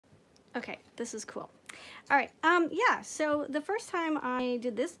Okay, this is cool. All right, yeah, so the first time I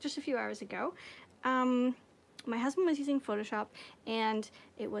did this, just a few hours ago, my husband was using Photoshop, and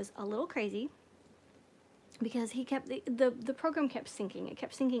it was a little crazy because he kept, the program kept syncing. It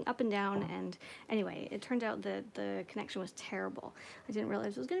kept syncing up and down, and anyway, it turned out that the connection was terrible. I didn't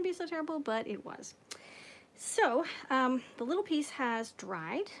realize it was going to be so terrible, but it was. So, the little piece has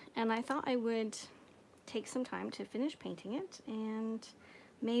dried, and I thought I would take some time to finish painting it, and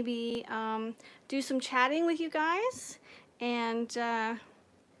maybe do some chatting with you guys, and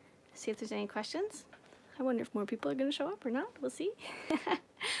see if there's any questions. I wonder if more people are going to show up or not. We'll see.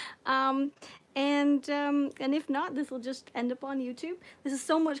 And if not, this will just end up on YouTube. This is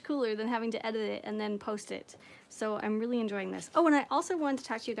so much cooler than having to edit it and then post it. So I'm really enjoying this. Oh, and I also wanted to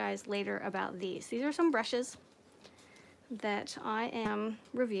talk to you guys later about these. These are some brushes that I am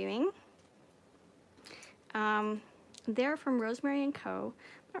reviewing. They're from Rosemary & Co.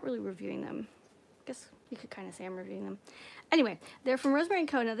 I'm not really reviewing them. I guess you could kind of say I'm reviewing them. Anyway, they're from Rosemary &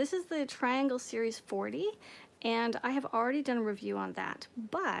 Co. Now, this is the Triangle Series 40, and I have already done a review on that,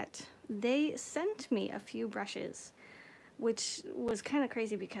 but they sent me a few brushes, which was kind of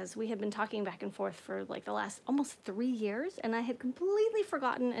crazy because we had been talking back and forth for like the last almost 3 years, and I had completely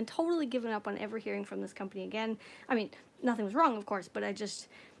forgotten and totally given up on ever hearing from this company again. I mean, nothing was wrong, of course, but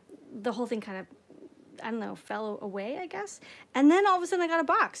the whole thing kind of, I don't know, fell away, I guess. And then all of a sudden I got a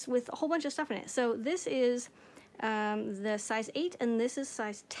box with a whole bunch of stuff in it. So this is the size 8, and this is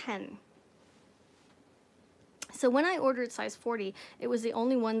size 10. So when I ordered size 40, it was the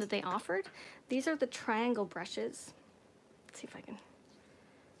only one that they offered. These are the triangle brushes. Let's see if I can,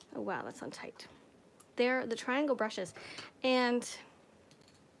 oh wow, that's on tight. They're the triangle brushes. And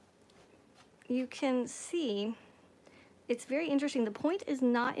you can see, it's very interesting. The point is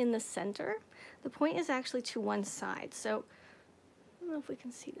not in the center. The point is actually to one side. So I don't know if we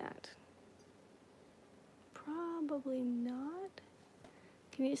can see that. Probably not.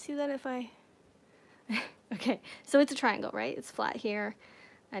 Can you see that if I... Okay, so it's a triangle, right? It's flat here,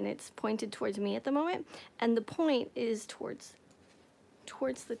 and it's pointed towards me at the moment, and the point is towards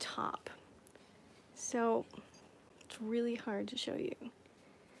the top. So it's really hard to show you.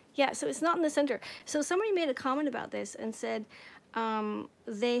 Yeah, so it's not in the center. So somebody made a comment about this and said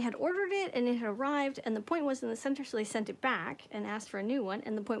they had ordered it and it had arrived and the point was in the center, so they sent it back and asked for a new one,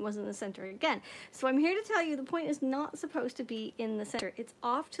 and the point was in the center again. So I'm here to tell you the point is not supposed to be in the center. It's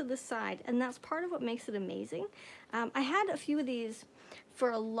off to the side, and that's part of what makes it amazing. I had a few of these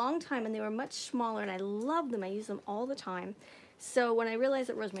for a long time, and they were much smaller, and I love them. I use them all the time. So when I realized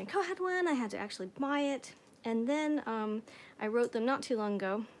that Rosemary & Co. had one, I had to actually buy it. And then I wrote them not too long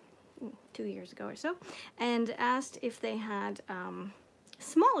ago, 2 years ago or so, and asked if they had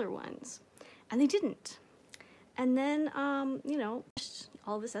smaller ones, and they didn't. And then, you know,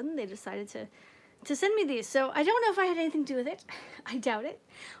 all of a sudden they decided to send me these. So I don't know if I had anything to do with it. I doubt it,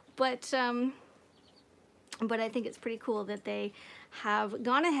 but I think it's pretty cool that they have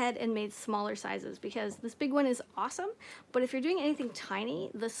gone ahead and made smaller sizes, because this big one is awesome, but if you're doing anything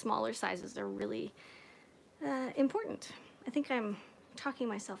tiny, the smaller sizes are really important. I think I'm talking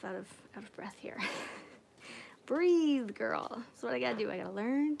myself out of breath here. Breathe, girl. That's what I gotta do. I gotta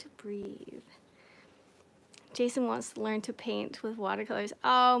learn to breathe. Jason wants to learn to paint with watercolors.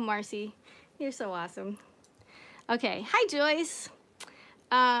 Oh, Marcy, you're so awesome. Okay, hi Joyce.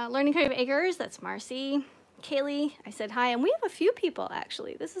 Learning Creative Acres, that's Marcy. Kaylee, I said hi, and we have a few people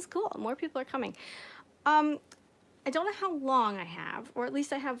actually. This is cool. More people are coming. I don't know how long I have, or at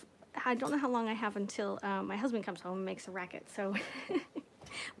least I don't know how long I have until my husband comes home and makes a racket, so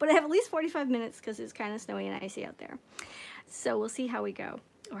but I have at least 45 minutes because it's kind of snowy and icy out there. So we'll see how we go,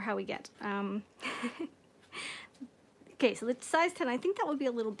 or how we get. Okay, so the size 10, I think that would be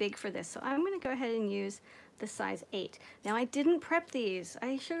a little big for this, so I'm going to go ahead and use the size 8. Now, I didn't prep these.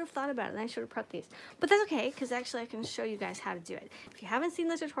 I should have thought about it, and I should have prepped these. But that's okay, because actually I can show you guys how to do it. If you haven't seen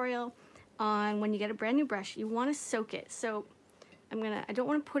the tutorial on when you get a brand new brush, you want to soak it. So I don't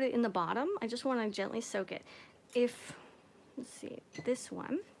want to put it in the bottom. I just want to gently soak it. Let's see, this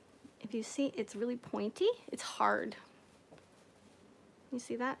one, if you see, it's really pointy. It's hard. You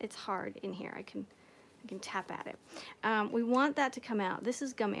see that? It's hard in here. I can tap at it. We want that to come out. This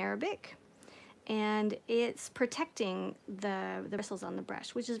is gum arabic, and it's protecting the bristles on the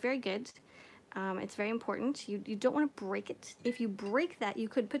brush, which is very good. It's very important. You don't want to break it. If you break that, you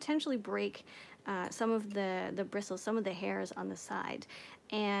could potentially break some of the bristles, some of the hairs on the side.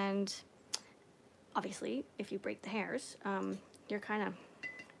 And obviously, if you break the hairs, you're kind of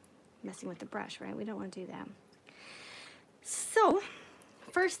messing with the brush, right? We don't want to do that. So,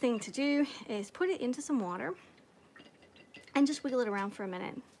 first thing to do is put it into some water and just wiggle it around for a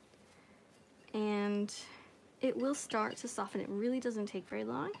minute. and it will start to soften. It really doesn't take very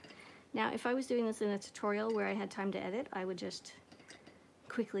long. Now, if I was doing this in a tutorial where I had time to edit, I would just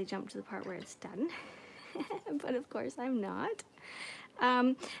quickly jump to the part where it's done. But of course I'm not.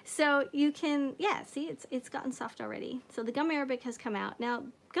 So you can, yeah, see, it's gotten soft already. So the gum arabic has come out. Now,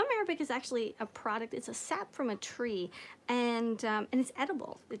 gum arabic is actually a product. It's a sap from a tree, and it's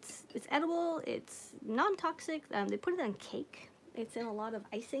edible. It's edible. It's non-toxic. They put it on cake. It's in a lot of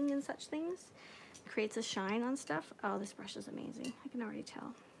icing and such things. It creates a shine on stuff. Oh, this brush is amazing. I can already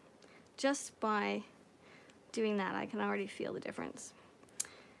tell. Just by doing that, I can already feel the difference.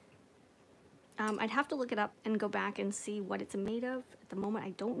 I'd have to look it up and go back and see what it's made of. At the moment,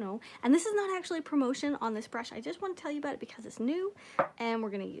 I don't know. And this is not actually a promotion on this brush. I just want to tell you about it because it's new and we're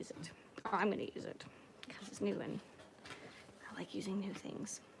going to use it. Or I'm going to use it because it's new and I like using new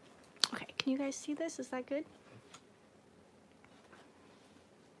things. Okay, can you guys see this? Is that good?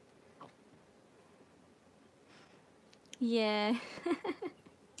 Yeah.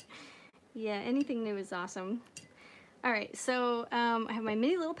 Yeah, anything new is awesome. All right, so I have my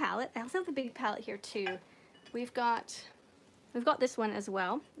mini little palette. I also have the big palette here too. We've got this one as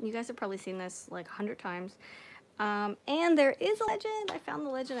well. You guys have probably seen this like 100 times. And there is a legend. I found the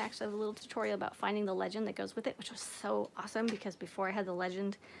legend. I actually have a little tutorial about finding the legend that goes with it, which was so awesome because before I had the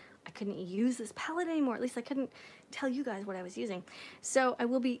legend, I couldn't use this palette anymore. At least I couldn't tell you guys what I was using. So I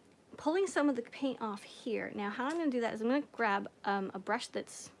will be pulling some of the paint off here. Now, how I'm going to do that is I'm going to grab a brush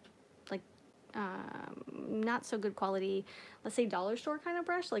that's like not so good quality, let's say dollar store kind of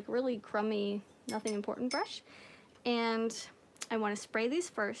brush, like really crummy, nothing important brush. And I want to spray these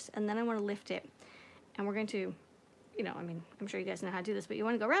first, and then I want to lift it. And we're going to, you know, I mean, I'm sure you guys know how to do this, but you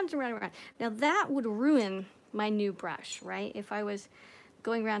want to go round and round and round. Now that would ruin my new brush, right? If I was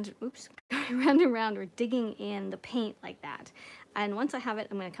going round, oops, going round and round or digging in the paint like that. And once I have it,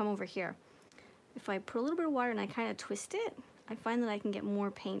 I'm going to come over here. If I put a little bit of water and I kind of twist it, I find that I can get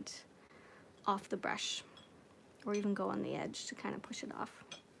more paint off the brush, or even go on the edge to kind of push it off.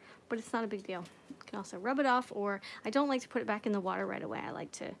 But it's not a big deal. You can also rub it off, or I don't like to put it back in the water right away. I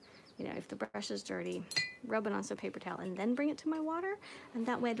like to, you know, if the brush is dirty, rub it on some paper towel and then bring it to my water, and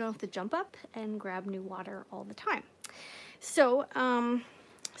that way I don't have to jump up and grab new water all the time. So,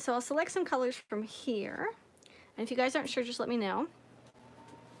 so I'll select some colors from here, and if you guys aren't sure, just let me know.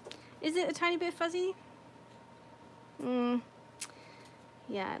 Is it a tiny bit fuzzy?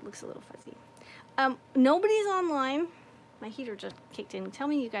 Yeah, it looks a little fuzzy. Nobody's online. My heater just kicked in. Tell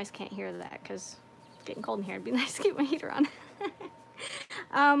me you guys can't hear that because it's getting cold in here. It'd be nice to keep my heater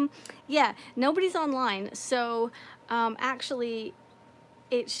on. Yeah, nobody's online. So actually,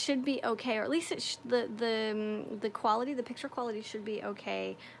 it should be okay, or at least it the quality, the picture quality should be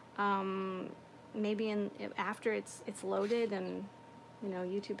okay. Maybe after it's loaded and you know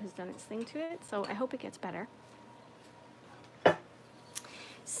YouTube has done its thing to it. So I hope it gets better.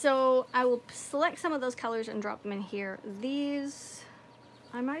 So I will select some of those colors and drop them in here. These,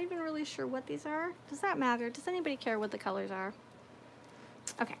 I'm not even really sure what these are. Does that matter? Does anybody care what the colors are?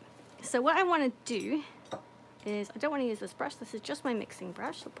 Okay, so what I want to do is, I don't want to use this brush. This is just my mixing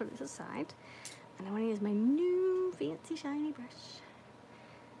brush. I'll put it aside. And I want to use my new fancy shiny brush.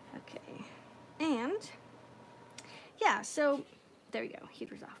 Okay, and yeah, so there we go,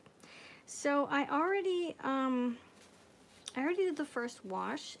 heater's off. So I already did the first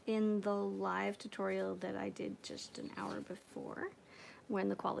wash in the live tutorial that I did just an hour before when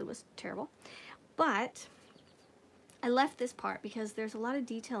the quality was terrible. But I left this part because there's a lot of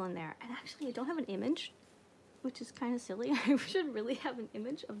detail in there. And actually I don't have an image, which is kind of silly. I should really have an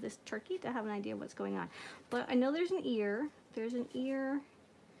image of this turkey to have an idea what's going on. But I know there's an ear. There's an ear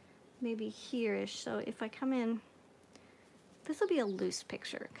maybe here-ish. So if I come in, this will be a loose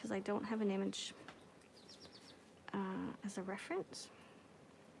picture because I don't have an image as a reference.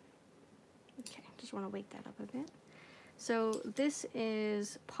 Okay, just want to wake that up a bit. So this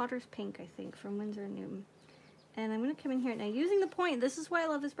is Potter's Pink, I think, from Winsor & Newton. And I'm going to come in here. Now, using the point, this is why I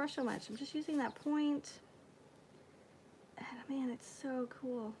love this brush so much. I'm just using that point. And man, it's so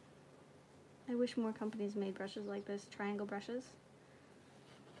cool. I wish more companies made brushes like this, triangle brushes.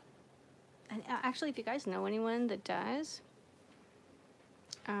 And actually, if you guys know anyone that does,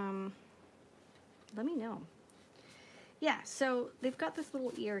 let me know. Yeah, so they've got this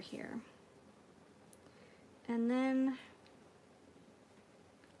little ear here. And then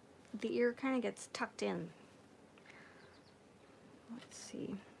the ear kind of gets tucked in. Let's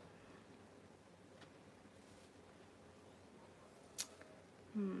see.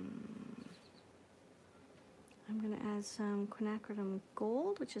 I'm going to add some quinacridone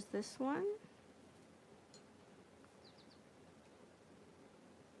gold, which is this one.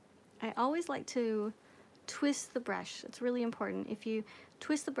 I always like to twist the brush. It's really important. If you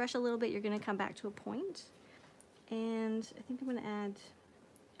twist the brush a little bit, you're going to come back to a point. And I think I'm going to add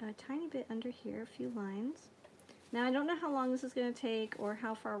a tiny bit under here, a few lines. Now I don't know how long this is going to take or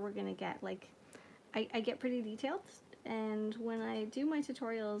how far we're going to get. Like, I get pretty detailed, and when I do my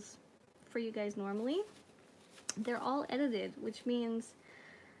tutorials for you guys normally, they're all edited, which means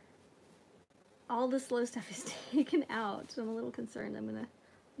all the slow stuff is taken out. So I'm a little concerned. I'm gonna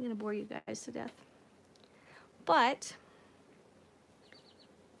bore you guys to death. But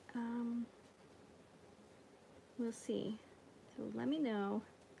we'll see. So let me know.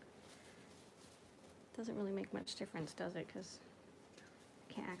 Doesn't really make much difference, does it? Because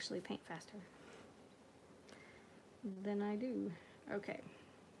I can't actually paint faster than I do. Okay.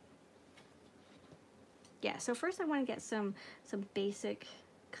 Yeah, so first I want to get some basic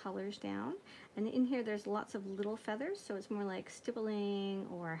colors down. And in here there's lots of little feathers, so it's more like stippling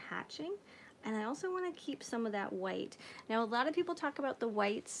or hatching. And I also want to keep some of that white. Now a lot of people talk about the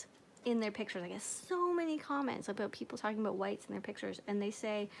whites in their pictures. I get so many comments about people talking about whites in their pictures, and they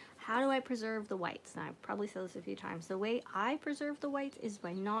say, how do I preserve the whites? And I've probably said this a few times. The way I preserve the whites is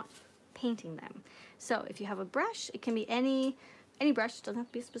by not painting them. So if you have a brush, it can be any brush, it doesn't have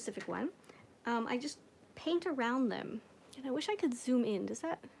to be a specific one. I just paint around them. And I wish I could zoom in. Does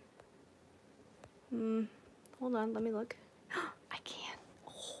that? Hold on, let me look. I can.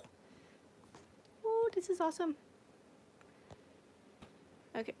 Oh, this is awesome.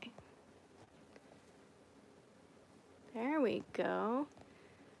 Okay. There we go.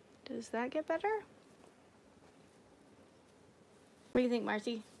 Does that get better? What do you think,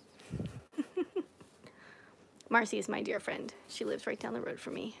 Marcy? Marcy is my dear friend. She lives right down the road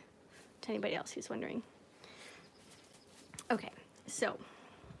from me, to anybody else who's wondering. Okay, so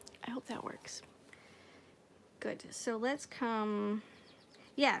I hope that works. Good, so let's come,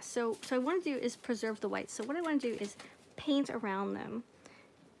 yeah, so I want to do is preserve the whites. So what I want to do is paint around them.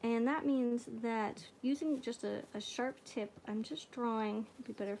 And that means that using just a sharp tip, I'm just drawing, it'd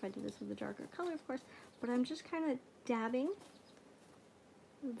be better if I did this with a darker color, of course, but I'm just kind of dabbing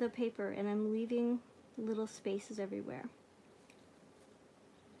the paper and I'm leaving little spaces everywhere.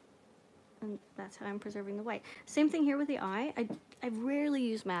 And that's how I'm preserving the white. Same thing here with the eye. I rarely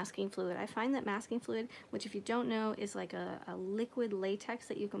use masking fluid. I find that masking fluid, which if you don't know, is like a liquid latex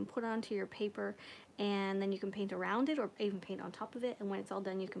that you can put onto your paper and then you can paint around it or even paint on top of it, and when it's all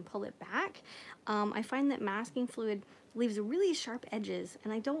done you can pull it back. I find that masking fluid leaves really sharp edges,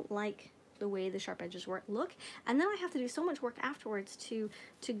 and I don't like the way the sharp edges look, and then I have to do so much work afterwards to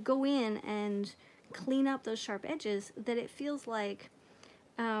go in and clean up those sharp edges that it feels like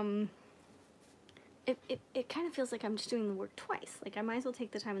it kind of feels like I'm just doing the work twice. Like I might as well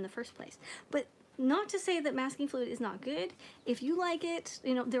take the time in the first place. But not to say that masking fluid is not good. If you like it,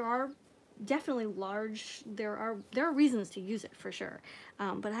 you know, there are definitely there are reasons to use it for sure.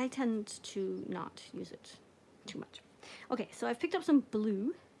 But I tend to not use it too much. Okay, so I've picked up some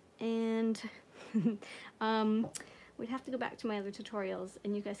blue, and we'd have to go back to my other tutorials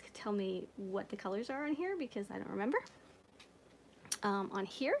and you guys could tell me what the colors are on here because I don't remember on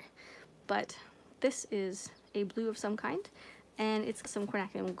here. But this is a blue of some kind, and it's some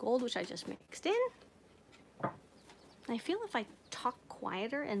quinacridone gold, which I just mixed in. I feel if I talk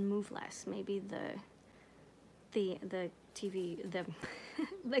quieter and move less, maybe the the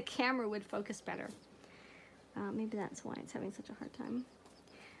camera would focus better. Maybe that's why it's having such a hard time.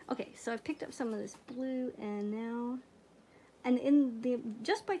 Okay, so I've picked up some of this blue, and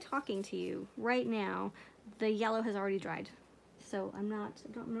just by talking to you right now, the yellow has already dried. So I'm not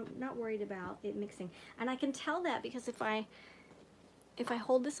worried about it mixing. And I can tell that because if I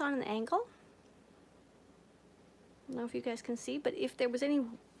hold this on an angle, I don't know if you guys can see, but if there was any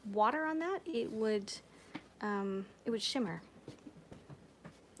water on that, it would shimmer.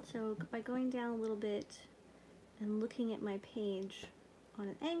 So by going down a little bit and looking at my page on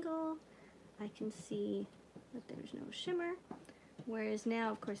an angle, I can see that there's no shimmer. Whereas now,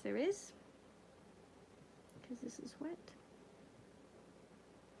 of course, there is, because this is wet.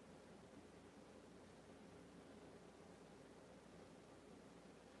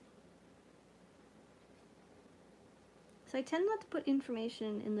 So I tend not to put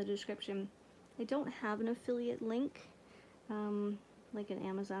information in the description. I don't have an affiliate link, like an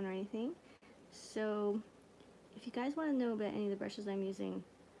Amazon or anything. So if you guys want to know about any of the brushes I'm using,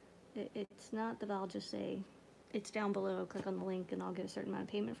 it's not that I'll just say, it's down below, click on the link and I'll get a certain amount of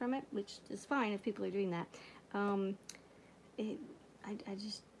payment from it, which is fine if people are doing that. I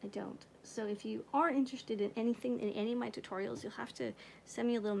don't. So if you are interested in anything in any of my tutorials, you'll have to send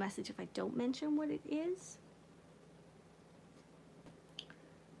me a little message if I don't mention what it is.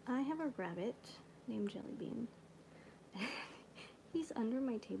 I have a rabbit named Jellybean. He's under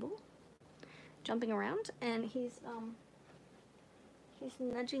my table, jumping around, and he's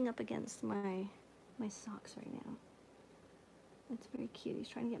nudging up against my socks right now. It's very cute. He's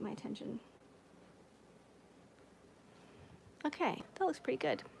trying to get my attention. Okay, that looks pretty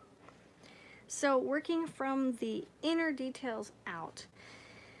good. So working from the inner details out.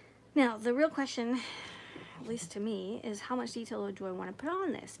 Now, the real question, at least to me, is how much detail do I want to put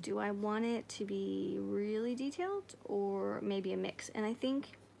on this? Do I want it to be really detailed or maybe a mix? And I think,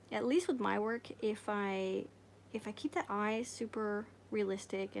 at least with my work, if I keep that eye super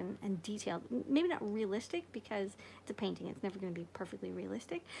realistic and detailed, maybe not realistic because it's a painting, it's never going to be perfectly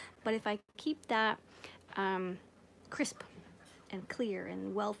realistic, but if I keep that crisp and clear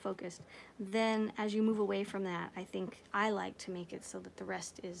and well focused, then as you move away from that, I think I like to make it so that the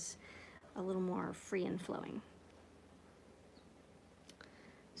rest is a little more free and flowing.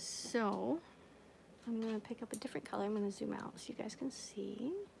 So I'm going to pick up a different color. I'm going to zoom out so you guys can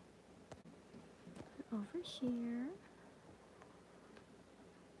see. Over here.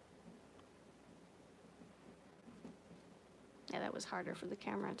 Yeah, that was harder for the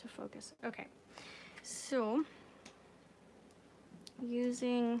camera to focus. Okay, so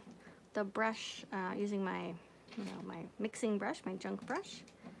using the brush, using my, my mixing brush, my junk brush.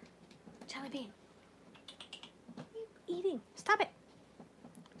 Jellybean, what are you eating? Stop it.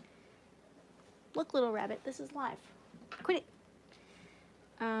 Look, little rabbit, this is live. Quit it.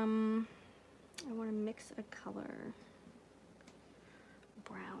 I want to mix a color.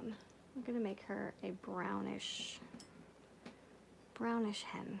 Brown. I'm going to make her a brownish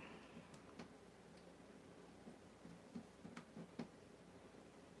hen.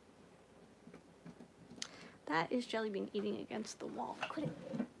 That is Jellybean eating against the wall. Quit it.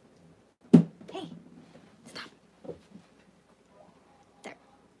 Hey, stop. There.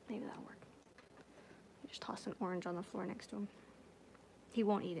 Maybe that'll work. I just toss an orange on the floor next to him. He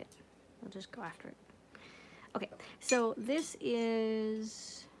won't eat it. He'll just go after it. Okay, so this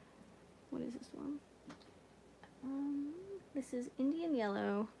is, what is this one? This is Indian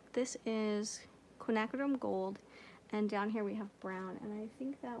Yellow. This is Quinacridone Gold. And down here we have brown. And I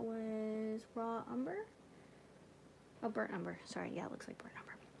think that was Raw Umber? Oh, Burnt Umber. Sorry, yeah, it looks like Burnt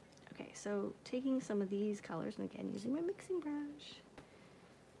Umber. Okay, so taking some of these colors, and again, using my mixing brush.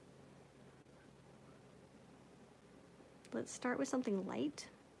 Let's start with something light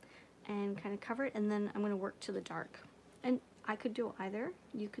and kind of cover it, and then I'm going to work to the dark. And I could do either.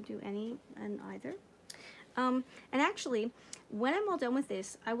 You could do any and either. And actually, when I'm all done with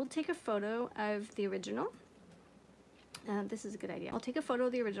this, I will take a photo of the original. This is a good idea. I'll take a photo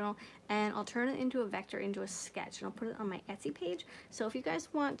of the original and I'll turn it into a vector, into a sketch, and I'll put it on my Etsy page. So if you guys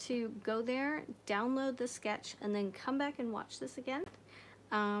want to go there, download the sketch, and then come back and watch this again,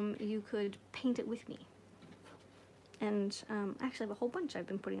 you could paint it with me. And actually I have a whole bunch I've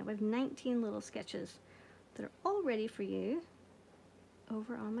been putting up. I have 19 little sketches that are all ready for you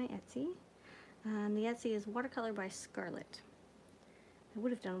over on my Etsy. And the Etsy is Watercolor by Scarlett. I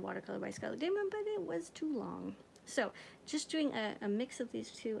would have done Watercolor by Scarlett Damen, but it was too long. So just doing a mix of these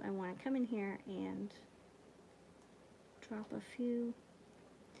two, I want to come in here and drop a few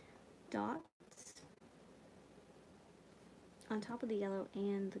dots on top of the yellow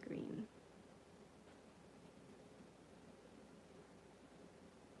and the green.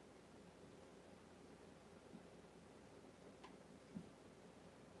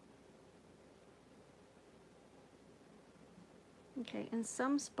 Okay, and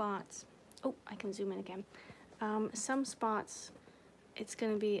some spots, oh, I can zoom in again. Some spots, it's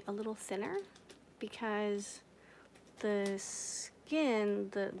going to be a little thinner because the skin,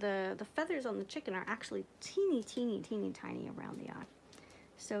 the feathers on the chicken are actually teeny tiny around the eye.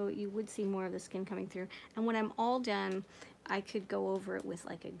 So you would see more of the skin coming through. And when I'm all done, I could go over it with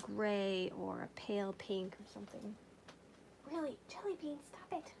like a gray or a pale pink or something. Really, Jellybean,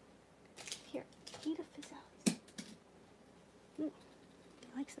 stop it. Here, eat a physalis.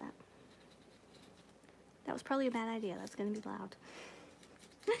 He likes that. That was probably a bad idea. That's going to be loud.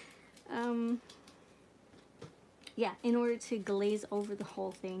 Yeah, in order to glaze over the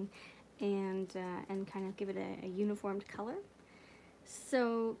whole thing and kind of give it a uniformed color.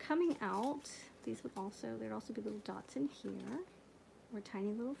 So coming out, these would also, there'd also be little dots in here, or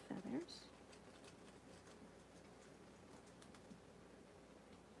tiny little feathers.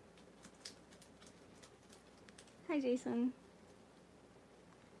 Hi, Jason.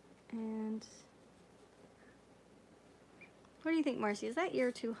 And what do you think, Marcy? Is that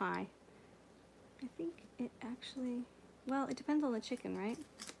ear too high? I think it actually, well, it depends on the chicken, right?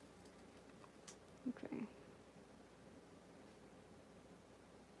 Okay.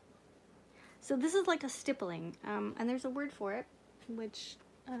 So this is like a stippling, and there's a word for it, which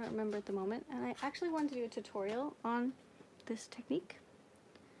I don't remember at the moment, and I actually wanted to do a tutorial on this technique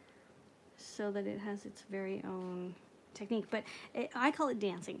so that it has its very own technique, but I call it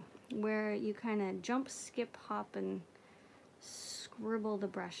dancing, where you kind of jump, skip, hop, and scribble the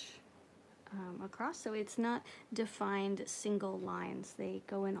brush across, so it's not defined single lines. They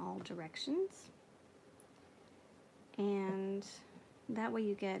go in all directions, and that way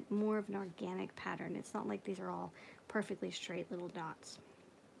you get more of an organic pattern. It's not like these are all perfectly straight little dots.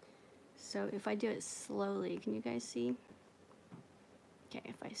 So if I do it slowly, can you guys see? Okay,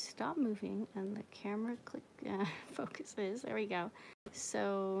 if I stop moving and the camera focuses, there we go.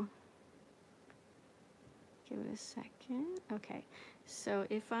 So give it a second. Okay, so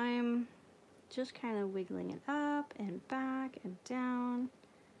if I'm just kind of wiggling it up and back and down,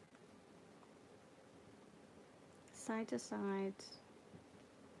 side to side.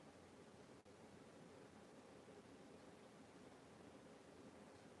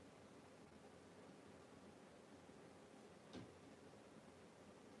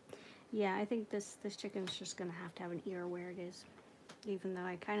 Yeah, I think this chicken's just gonna have to have an ear where it is, even though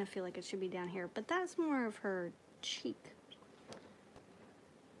I kind of feel like it should be down here, but that's more of her cheek.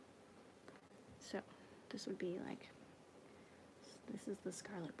 So this would be like, this is the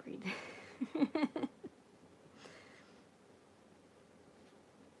Scarlet breed.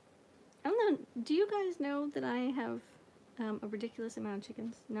 I don't know, do you guys know that I have a ridiculous amount of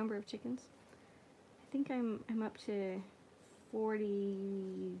number of chickens? I think I'm up to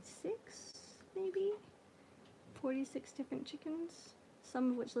 46, maybe 46 different chickens,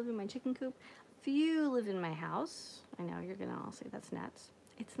 some of which live in my chicken coop. A few live in my house. I know you're gonna all say that's nuts.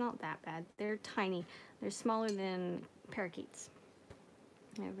 It's not that bad. They're tiny. They're smaller than parakeets.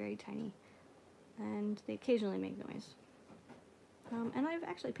 They're very tiny, and they occasionally make noise. And I've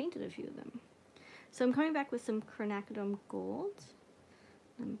actually painted a few of them. So I'm coming back with some quinacridone gold.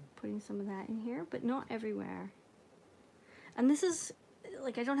 I'm putting some of that in here, but not everywhere. And this is,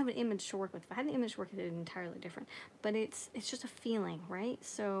 like, I don't have an image to work with. If I had an image to work with, it's entirely different. But it's just a feeling, right?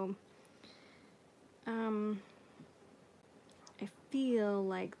 So, I feel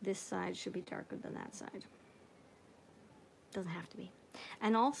like this side should be darker than that side. Doesn't have to be.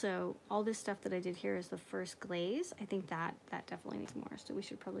 And also, all this stuff that I did here is the first glaze. I think that definitely needs more. So we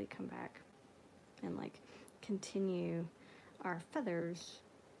should probably come back and, like, continue our feathers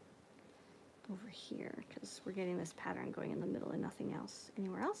over here, because we're getting this pattern going in the middle and nothing else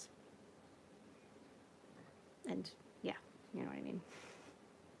anywhere else. And yeah, you know what I mean.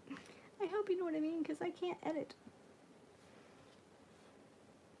 I hope you know what I mean, because I can't edit.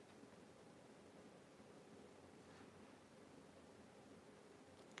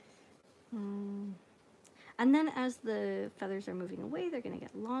 And then as the feathers are moving away, they're going to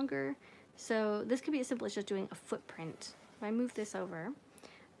get longer. So this could be as simple as just doing a footprint. If I move this over,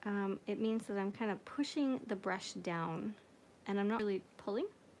 it means that I'm kind of pushing the brush down, and I'm not really pulling,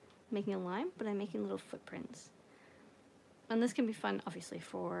 making a line, but I'm making little footprints. And this can be fun, obviously,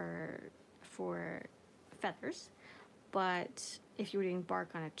 for feathers, but if you were doing bark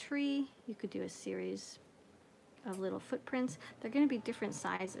on a tree, you could do a series of little footprints. They're going to be different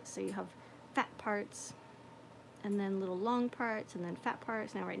sizes, so you have fat parts, and then little long parts, and then fat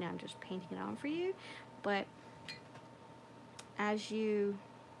parts. Now right now I'm just painting it on for you, but as you,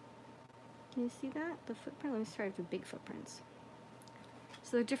 can you see that? The footprint, let me try to do big footprints.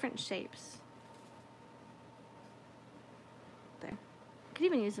 So they're different shapes. There. You could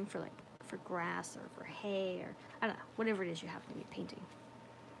even use them for grass or for hay, or I don't know, whatever it is you happen to be painting.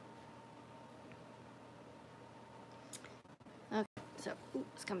 Okay, so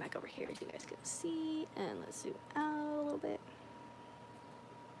let's come back over here so you guys can see, and let's zoom out a little bit.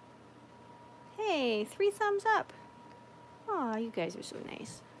 Hey, 3 thumbs up. Aw, you guys are so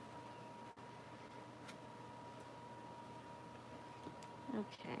nice.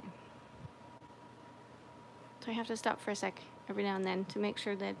 Okay. So I have to stop for a sec every now and then to make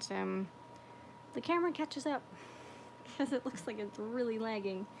sure that the camera catches up, because it looks like it's really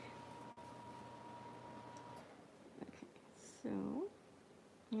lagging. Okay, so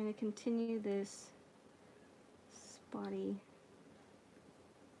I'm going to continue this spotty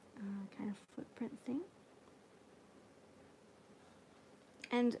kind of footprint thing.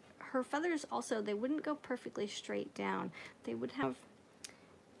 And her feathers also, they wouldn't go perfectly straight down. They would have,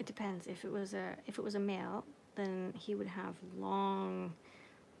 it depends. If it was a male, then he would have long,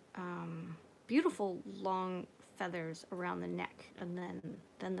 beautiful long feathers around the neck, and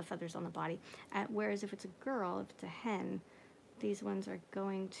then the feathers on the body. Whereas if it's a girl, if it's a hen, these ones are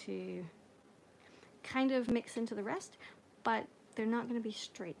going to kind of mix into the rest, but they're not going to be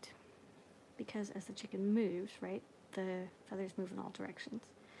straight, because as the chicken moves, right, the feathers move in all directions.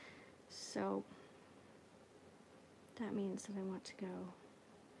 So that means that I want to go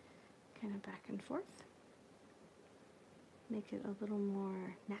kind of back and forth, make it a little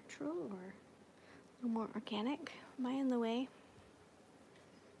more natural or a little more organic. Am I in the way?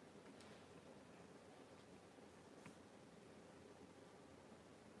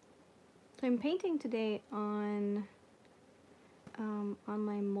 So I'm painting today on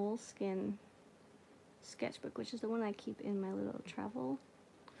my moleskin sketchbook, which is the one I keep in my little travel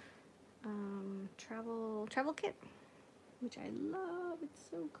kit, which I love. It's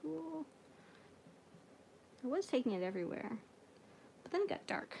so cool. I was taking it everywhere, but then it got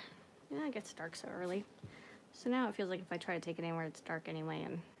dark. Yeah, it gets dark so early. So now it feels like if I try to take it anywhere, it's dark anyway,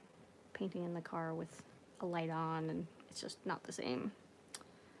 and painting in the car with a light on, and it's just not the same.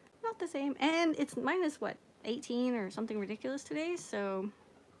 Not the same. And it's minus what, 18 or something ridiculous today, so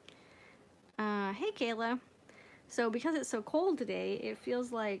hey Kayla. So because it's so cold today, it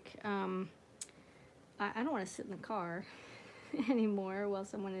feels like I don't want to sit in the car anymore while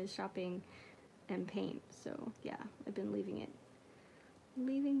someone is shopping and paint. So yeah, I've been leaving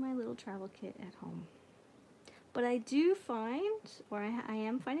my little travel kit at home. But I do find, or I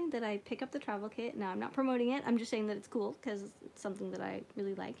am finding that I pick up the travel kit. Now, I'm not promoting it. I'm just saying that it's cool because it's something that I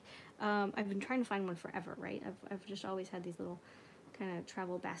really like. I've been trying to find one forever, right? I've just always had these little kind of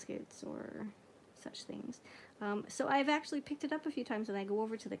travel baskets or such things. So I've actually picked it up a few times, and I go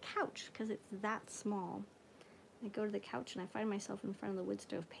over to the couch because it's that small. I go to the couch and I find myself in front of the wood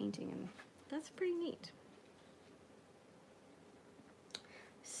stove painting, and that's pretty neat.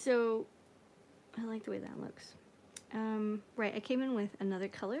 So I like the way that looks. Right, I came in with another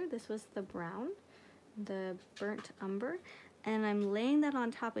color. This was the brown, the burnt umber, and I'm laying that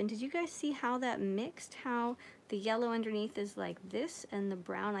on top. And did you guys see how that mixed? How the yellow underneath is like this, and the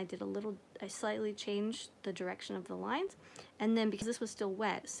brown, I slightly changed the direction of the lines. And then because this was still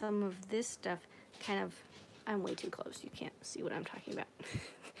wet, some of this stuff kind of, I'm way too close. You can't see what I'm talking about.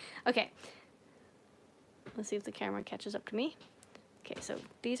 Okay, let's see if the camera catches up to me. Okay, so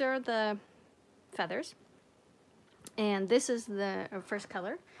these are the feathers. And this is the first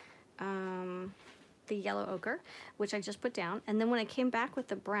color, the yellow ochre, which I just put down. And then when I came back with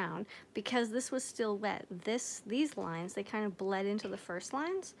the brown, because this was still wet, these lines, they kind of bled into the first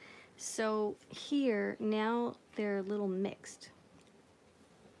lines. So here, now they're a little mixed.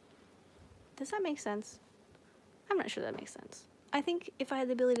 Does that make sense? I'm not sure that makes sense. I think if I had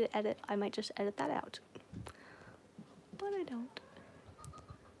the ability to edit, I might just edit that out. But I don't.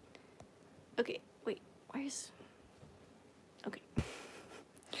 Okay, wait, where's... Okay.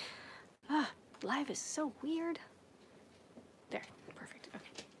 Live is so weird. There, perfect,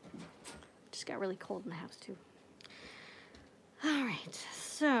 okay. Just got really cold in the house too. All right,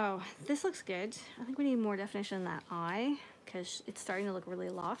 so this looks good. I think we need more definition in that eye because it's starting to look really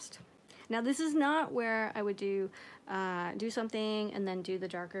lost. Now this is not where I would do something and then do the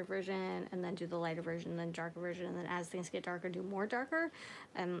darker version and then do the lighter version and then darker version and then as things get darker, do more darker.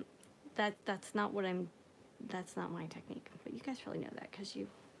 That's not what that's not my technique, but you guys probably know that because you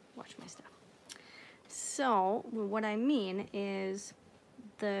watch my stuff. So what I mean is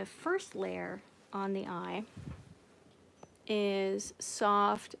the first layer on the eye is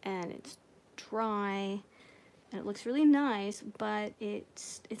soft and it's dry and it looks really nice, but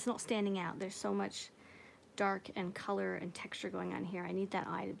it's not standing out. There's so much dark and color and texture going on here. I need that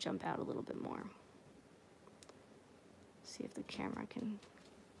eye to jump out a little bit more. See if the camera can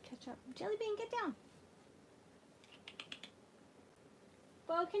catch up. Jellybean, get down.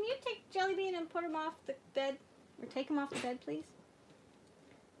 Well, can you take Jellybean and put him off the bed? Or take him off the bed, please?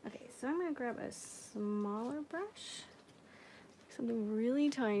 Okay, so I'm going to grab a smaller brush. Something really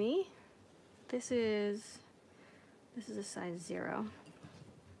tiny. This is a size 0.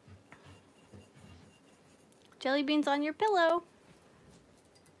 Jellybean's on your pillow.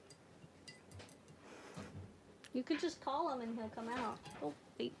 You could just call him and he'll come out. Oh,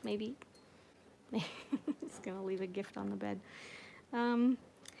 wait, maybe. He's going to leave a gift on the bed.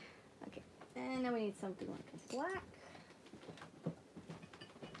 Okay, and now we need something like a black.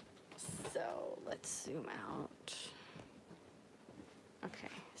 So let's zoom out. Okay,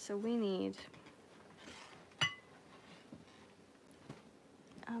 so we need,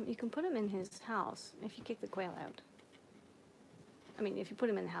 you can put him in his house if you kick the quail out. I mean, if you put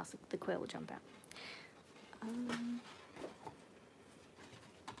him in the house, the quail will jump out.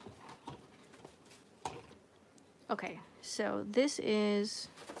 Okay, so this is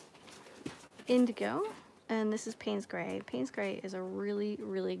indigo, and this is Payne's Gray. Payne's Gray is a really,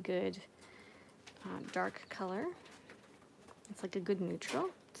 really good dark color. It's like a good neutral.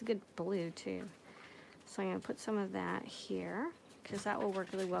 It's a good blue too. So I'm going to put some of that here because that will work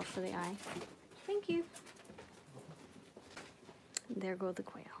really well for the eye. Thank you. There go the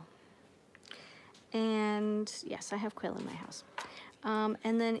quail. And yes, I have quail in my house.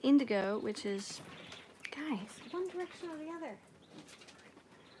 And then indigo, which is, guys, one direction or the other.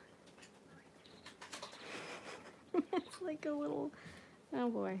 It's like a little, oh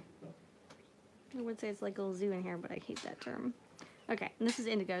boy. I would say it's like a little zoo in here, but I hate that term. Okay, and this is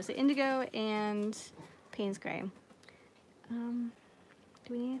indigo. So indigo and Payne's gray. Do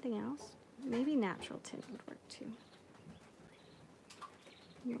we need anything else? Maybe natural tint would work too.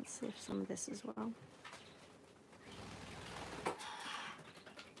 Let's see if some of this as well.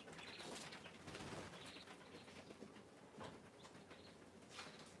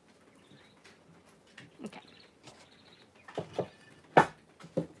 Okay.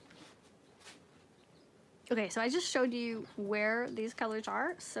 Okay, so I just showed you where these colors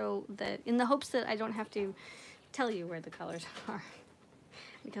are, so that in the hopes that I don't have to tell you where the colors are,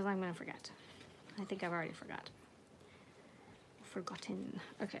 because I'm gonna forget. I think I've already forgotten.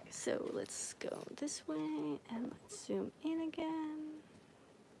 Okay, so let's go this way and let's zoom in again.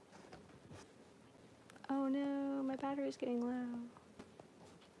 Oh no, my battery's getting low.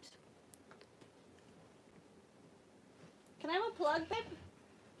 Can I have a plug, Pip?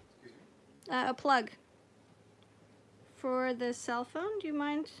 A plug for the cell phone. Do you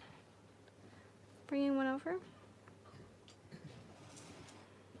mind bringing one over?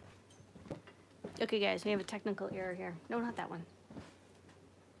 Okay guys, we have a technical error here. No, not that one.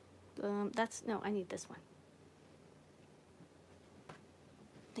 No, I need this one.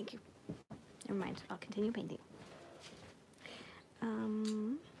 Thank you. Never mind, I'll continue painting.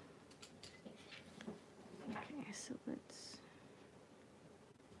 Okay, so let's,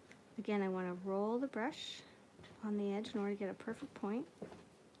 again, I want to roll the brush on the edge in order to get a perfect point.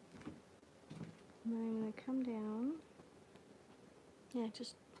 And then I'm going to come down. Yeah,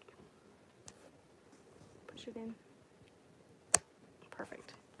 just push it in.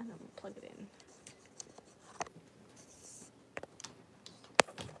 Perfect. And then we'll plug it in.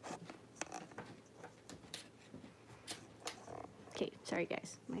 Okay, sorry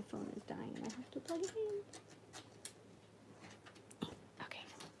guys. My phone is dying and I have to plug it in. Okay.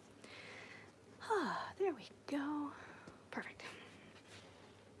 There we go. Perfect.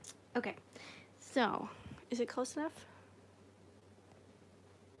 Okay, so is it close enough?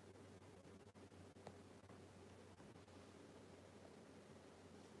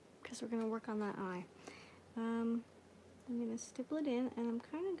 Because we're going to work on that eye. I'm going to stipple it in, and I'm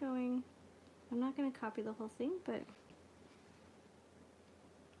kind of going, I'm not going to copy the whole thing, but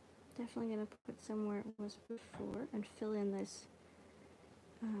definitely going to put somewhere it was before and fill in this,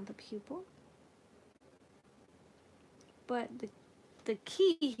 the pupil. But the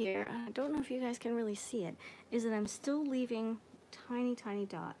key here, I don't know if you guys can really see it, is that I'm still leaving tiny, tiny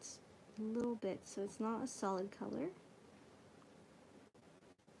dots, a little bit, so it's not a solid color.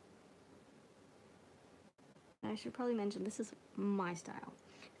 I should probably mention this is my style.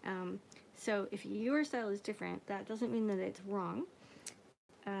 So if your style is different, that doesn't mean that it's wrong.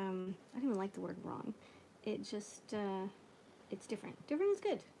 I don't even like the word wrong. It just, it's different. Different is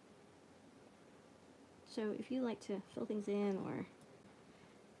good. So if you like to fill things in or,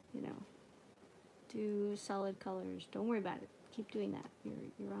 you know, do solid colors, don't worry about it. Keep doing that.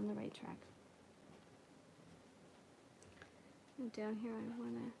 You're on the right track. And down here I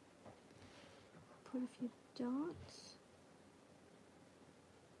want to put a few dots.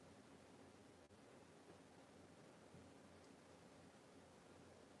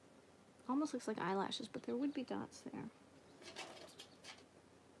 Almost looks like eyelashes, but there would be dots there.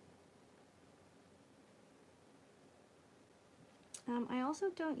 I also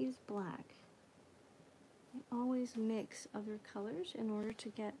don't use black. I always mix other colors in order to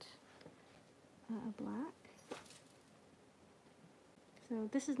get a black. So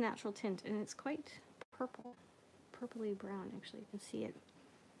this is natural tint, and it's quite purple, purpley brown actually. You can see it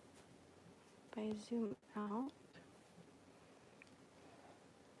if I zoom out.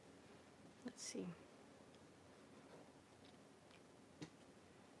 Let's see.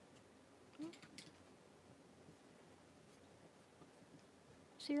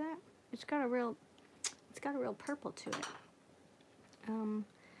 See that? It's got a real purple to it.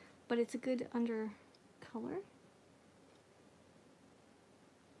 But it's a good under color.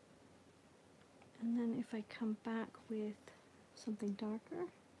 And then if I come back with something darker,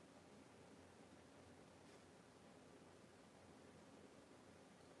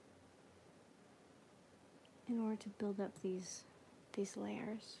 in order to build up these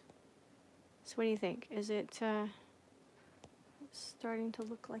layers. So what do you think? Is it starting to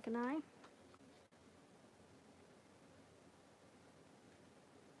look like an eye.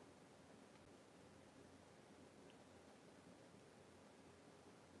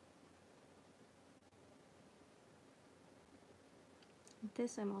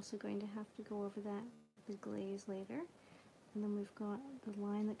 This I'm also going to have to go over that with the glaze later. And then we've got the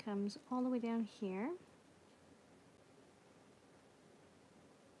line that comes all the way down here.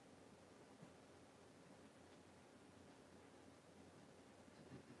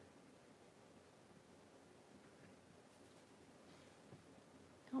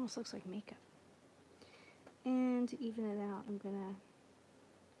 It almost looks like makeup. And to even it out, I'm gonna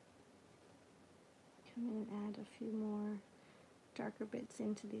come in and add a few more darker bits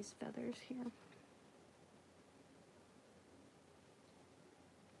into these feathers here.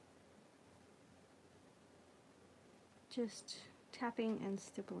 Just tapping and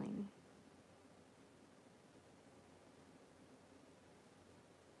stippling.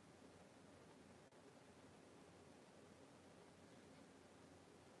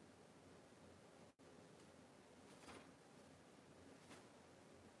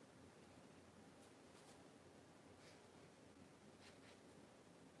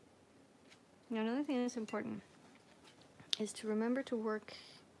 Now another thing that's important is to remember to work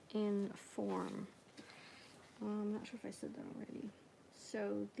in form. I'm not sure if I said that already.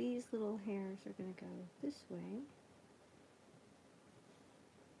 So these little hairs are going to go this way.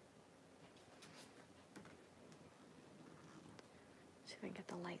 See if I can get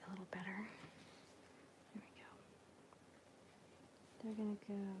the light a little better. There we go. They're going to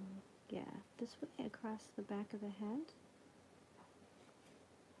go, yeah, this way across the back of the head.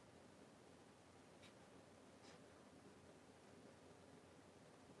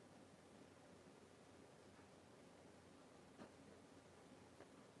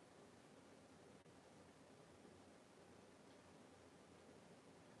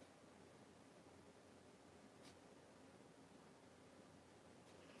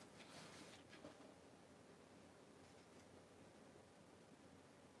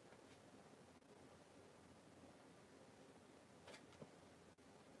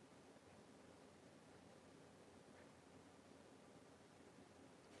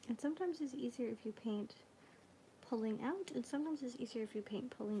 And sometimes it's easier if you paint pulling out, and sometimes it's easier if you paint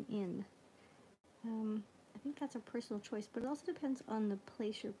pulling in. I think that's a personal choice, but it also depends on the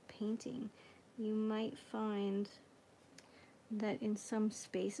place you're painting. You might find that in some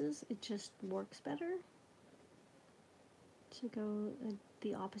spaces it just works better to go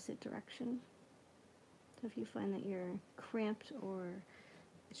the opposite direction. So if you find that you're cramped or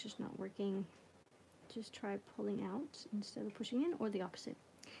it's just not working, just try pulling out instead of pushing in, or the opposite.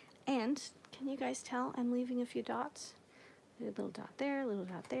 And can you guys tell I'm leaving a few dots? A little dot there, a little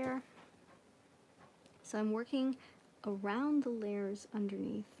dot there. So I'm working around the layers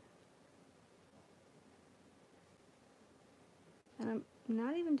underneath. And I'm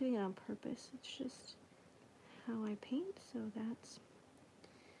not even doing it on purpose. It's just how I paint, so that's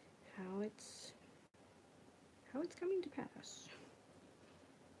how it's coming to pass.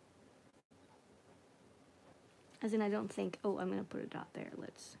 As in, I don't think, oh, I'm going to put a dot there.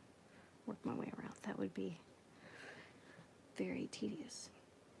 Let's work my way around. That would be very tedious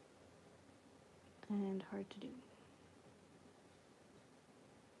and hard to do.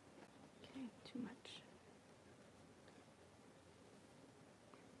 Okay, too much.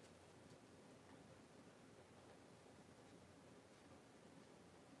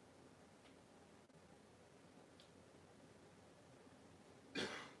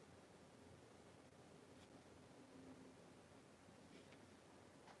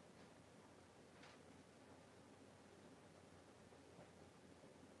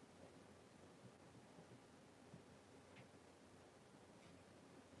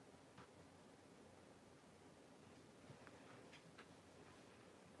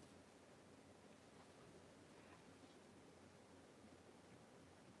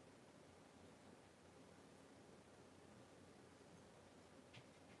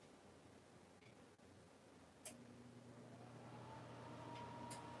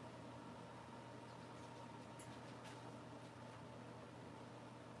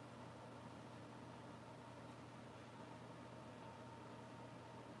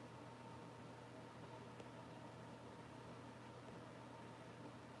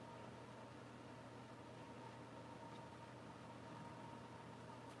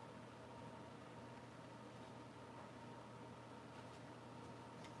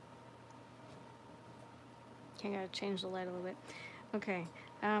 Okay, I gotta change the light a little bit. Okay,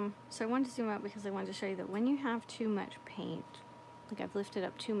 so I wanted to zoom out because I wanted to show you that when you have too much paint, like I've lifted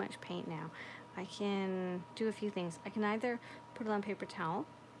up too much paint now, I can do a few things. I can either put it on paper towel,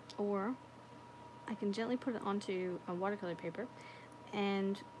 or I can gently put it onto a watercolor paper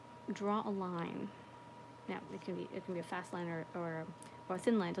and draw a line. Now, it can be a fast line or a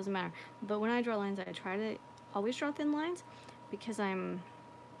thin line, doesn't matter. But when I draw lines, I try to always draw thin lines because I'm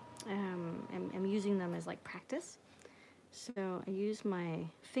using them as like practice. So I use my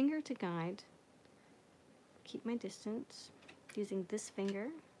finger to guide, keep my distance, using this finger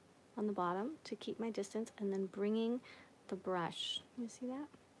on the bottom to keep my distance, and then bringing the brush, you see that?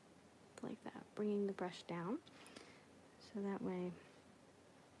 Like that, bringing the brush down. So that way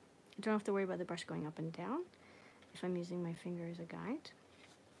I don't have to worry about the brush going up and down if I'm using my finger as a guide.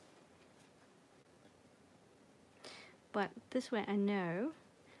 But this way I know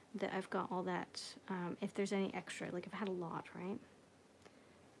that I've got all that, if there's any extra, like if I had a lot, right?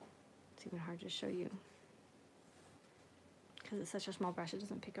 It's even hard to show you because it's such a small brush, it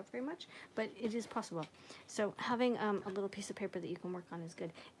doesn't pick up very much, but it is possible. So having a little piece of paper that you can work on is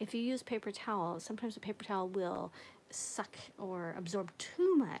good. If you use paper towel, sometimes the paper towel will suck or absorb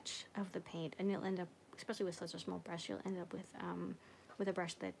too much of the paint, and you'll end up, especially with such a small brush, you'll end up with a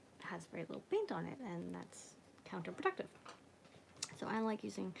brush that has very little paint on it, and that's counterproductive. So I like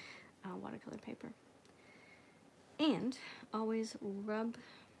using watercolor paper. And always rub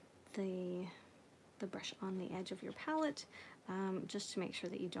the brush on the edge of your palette, just to make sure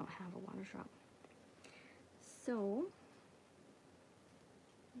that you don't have a water drop. So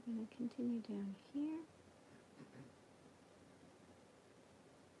I'm going to continue down here.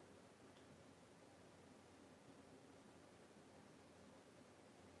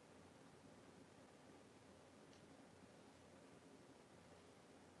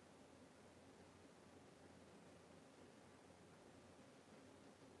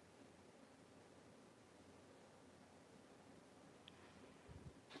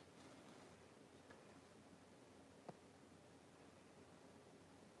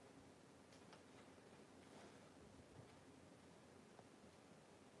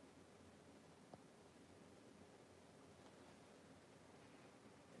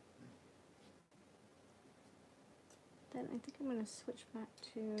 Then I think I'm going to switch back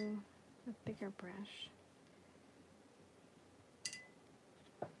to a bigger brush.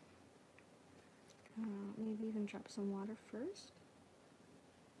 Maybe even drop some water first.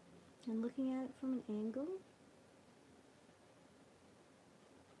 And looking at it from an angle.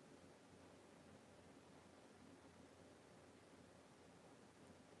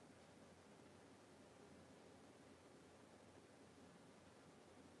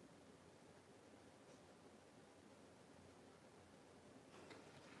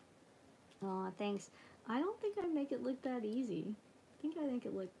 Aw, thanks. I don't think I'd make it look that easy. I think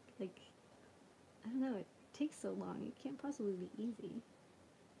it look like, I don't know, it takes so long. It can't possibly be easy.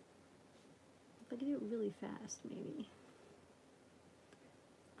 If I could do it really fast, maybe.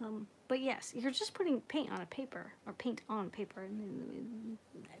 But yes, you're just putting paint on a paper, or paint on paper, and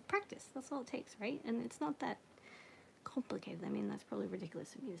practice. That's all it takes, right? And it's not that complicated. I mean, that's probably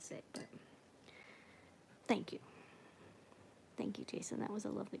ridiculous of me to say, but thank you. Thank you, Jason. That was a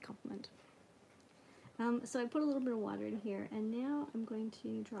lovely compliment. So I put a little bit of water in here, and now I'm going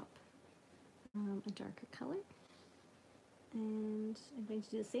to drop a darker color. And I'm going to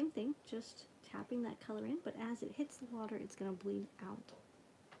do the same thing, just tapping that color in, but as it hits the water, it's going to bleed out.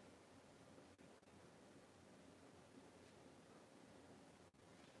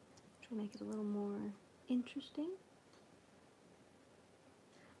 Try to make it a little more interesting.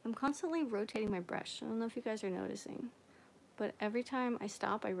 I'm constantly rotating my brush. I don't know if you guys are noticing, but every time I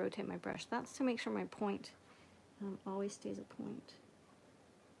stop, I rotate my brush. That's to make sure my point always stays a point.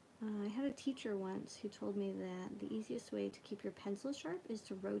 I had a teacher once who told me that the easiest way to keep your pencil sharp is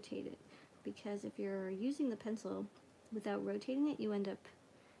to rotate it, because if you're using the pencil without rotating it, you end up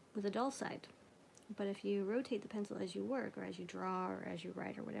with a dull side. But if you rotate the pencil as you work, or as you draw, or as you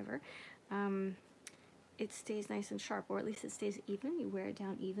write, or whatever, it stays nice and sharp, or at least it stays even. You wear it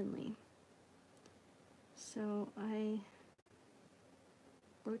down evenly. So I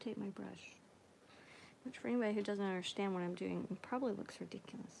rotate my brush, which for anybody who doesn't understand what I'm doing probably looks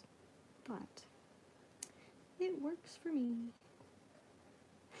ridiculous, but it works for me.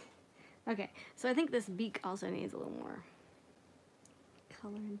 Okay, so I think this beak also needs a little more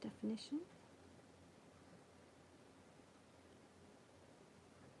color and definition.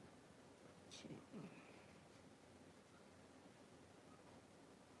 Okay.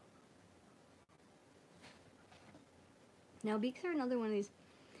 Now beaks are another one of these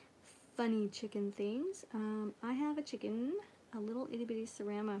funny chicken things. I have a chicken, a little itty bitty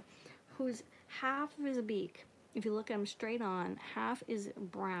cerama, whose half of his beak, if you look at him straight on, half is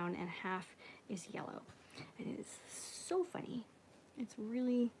brown and half is yellow. And it is so funny. It's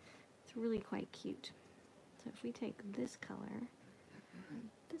really quite cute. So if we take this color,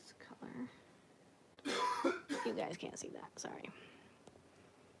 you guys can't see that, sorry.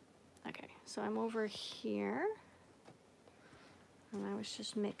 Okay, so I'm over here, and I was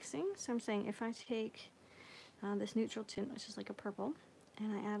just mixing. So I'm saying if I take this neutral tint, which is like a purple,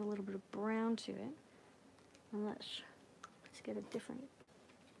 and I add a little bit of brown to it, and let's get a different,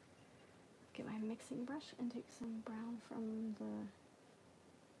 get my mixing brush and take some brown from the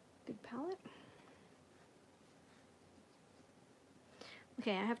big palette.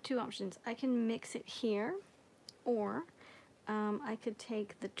 Okay, I have two options. I can mix it here, or I could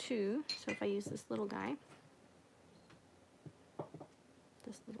take the two. So if I use this little guy,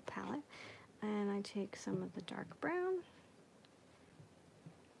 this little palette, and I take some of the dark brown.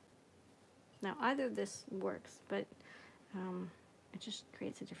 Now either of this works, but it just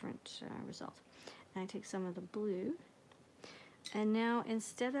creates a different result. And I take some of the blue, and now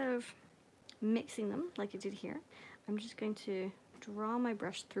instead of mixing them like I did here, I'm just going to draw my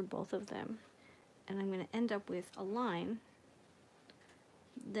brush through both of them, and I'm going to end up with a line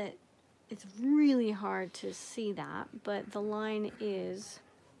that it's really hard to see that, but the line is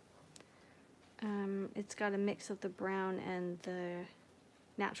it's got a mix of the brown and the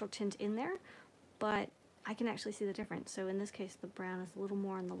natural tint in there, but I can actually see the difference. So in this case, the brown is a little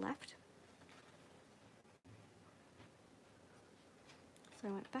more on the left. So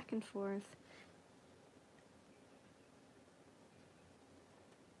I went back and forth.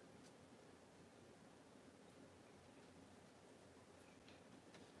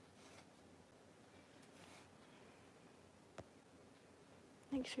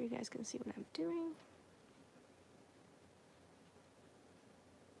 Make sure you guys can see what I'm doing.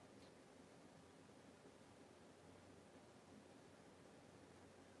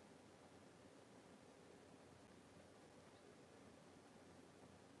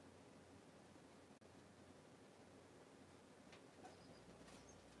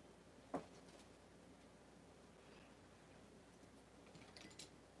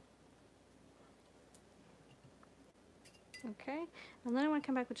 Okay, and then I want to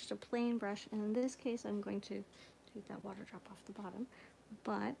come back with just a plain brush, and in this case I'm going to take that water drop off the bottom,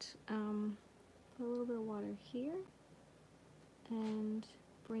 but put a little bit of water here and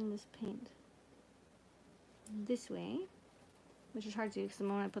bring this paint this way, which is hard to do because the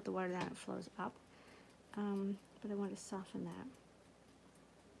moment I put the water down it flows up, but I want to soften that.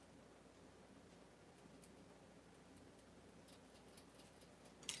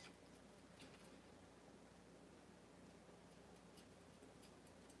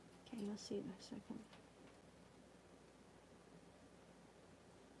 Okay, you'll see it in a second.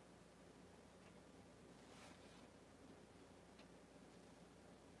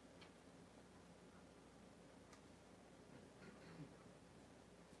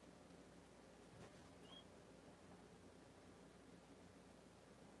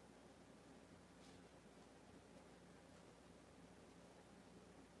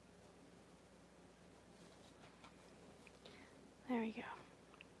 There we go.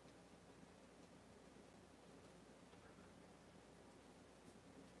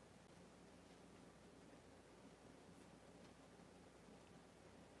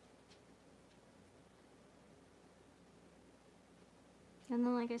 And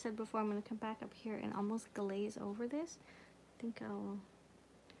then, like I said before, I'm going to come back up here and almost glaze over this. I think I'll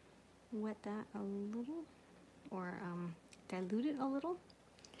wet that a little, or dilute it a little,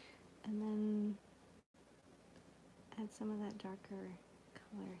 and then add some of that darker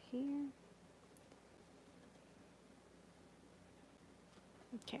color here.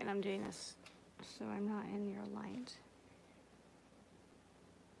 Okay, and I'm doing this so I'm not in your light.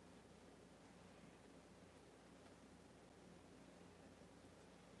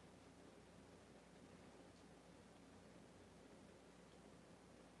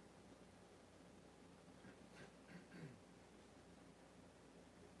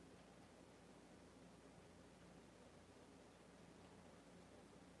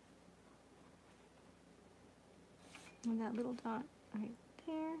 And that little dot right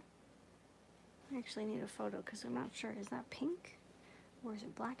there. I actually need a photo because I'm not sure. Is that pink or is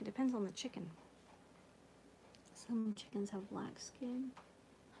it black? It depends on the chicken. Some chickens have black skin.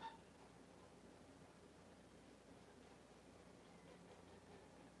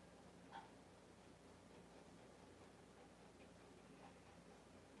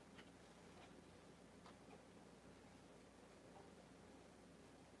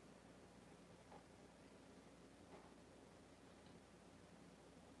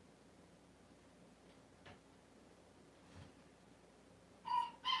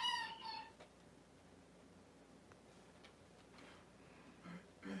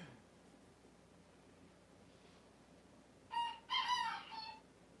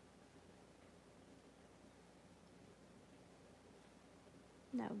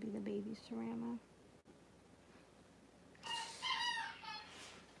 That would be the baby cerama.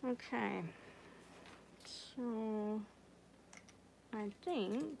 Okay, so I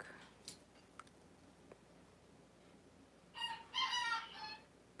think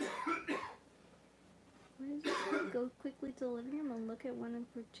what is it? Go quickly to the living room and look at one of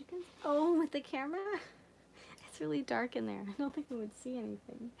her chickens. Oh, with the camera? It's really dark in there. I don't think we would see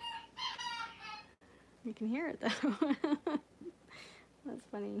anything. You can hear it though. That's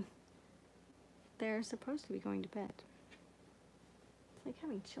funny. They're supposed to be going to bed. It's like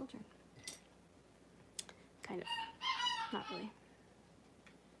having children. Kind of. Not really.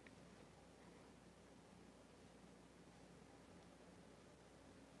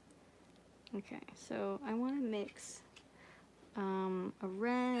 Okay, so I want to mix a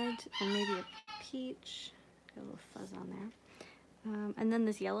red and maybe a peach. Got a little fuzz on there. And then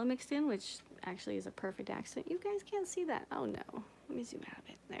this yellow mixed in, which actually is a perfect accent. You guys can't see that. Oh no. Let me zoom out a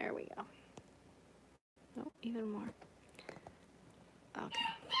bit. There we go. Oh, even more. Okay.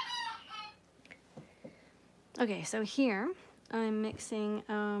 Okay, so here I'm mixing,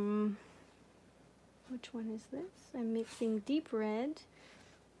 which one is this? I'm mixing deep red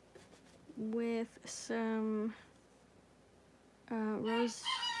with some rose,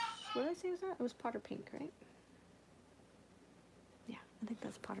 what did I say was that? It was Potter Pink, right? Yeah, I think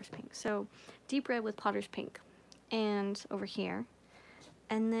that's Potter's Pink. So deep red with Potter's Pink, and over here,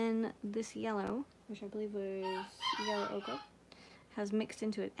 and then this yellow, which I believe was yellow ochre, has mixed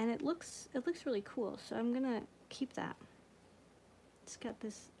into it, and it looks really cool. So I'm gonna keep that. It's got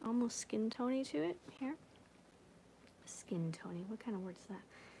this almost skin tony to it here. Skin tony, what kind of word is that?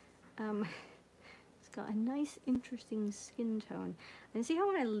 It's got a nice, interesting skin tone. And see how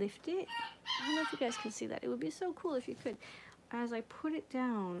when I lift it, I don't know if you guys can see that. It would be so cool if you could. As I put it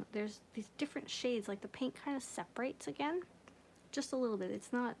down, there's these different shades, like the paint kind of separates again, just a little bit.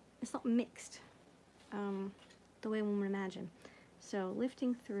 It's not mixed the way one would imagine. So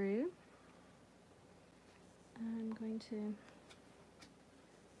lifting through, I'm going to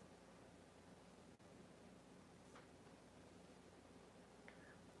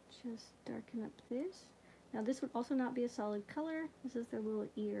just darken up this. Now this would also not be a solid color. This is their little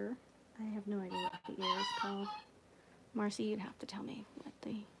ear. I have no idea what the ear is called. Marcy, you'd have to tell me what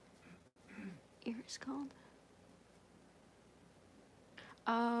the ear is called.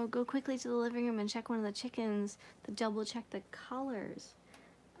 Oh, go quickly to the living room and check one of the chickens to double check the colors.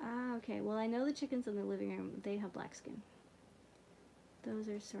 Ah, okay. Well, I know the chickens in the living room, they have black skin. Those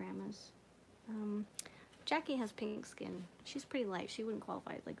are ceramas. Jackie has pink skin. She's pretty light. She wouldn't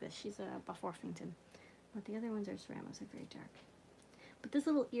qualify like this. She's a Buff Orpington. But the other ones are ceramas. They're very dark. But this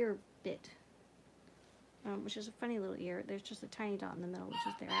little ear bit, which is a funny little ear, there's just a tiny dot in the middle, which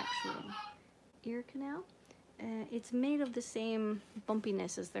is their actual ear canal. It's made of the same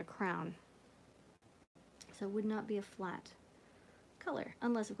bumpiness as their crown. So it would not be a flat color.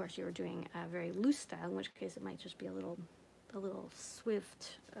 Unless, of course, you were doing a very loose style, in which case it might just be a little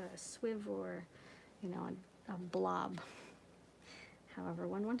swiv or, you know, a blob. However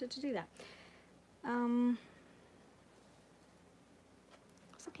one wanted to do that.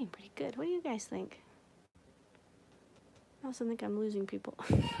 It's looking pretty good. What do you guys think? I also think I'm losing people.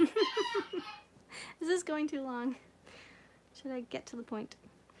 Is this going too long? Should I get to the point?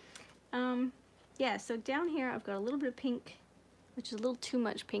 Yeah, so down here I've got a little bit of pink, which is a little too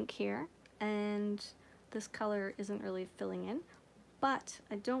much pink here, and this color isn't really filling in. But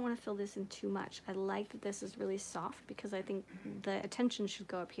I don't want to fill this in too much. I like that this is really soft because I think the attention should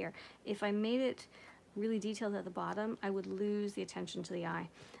go up here. If I made it really detailed at the bottom, I would lose the attention to the eye.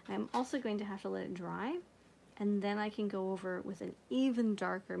 I'm also going to have to let it dry, and then I can go over with an even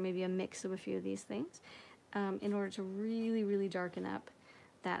darker, maybe a mix of a few of these things, in order to really, really darken up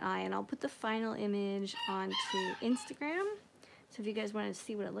that eye. And I'll put the final image onto Instagram, so if you guys want to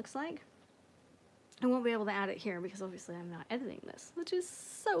see what it looks like. I won't be able to add it here because obviously I'm not editing this, which is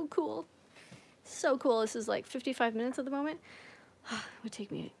so cool. So cool. This is like 55 minutes at the moment. It would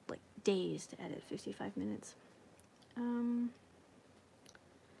take me like days to edit 55 minutes.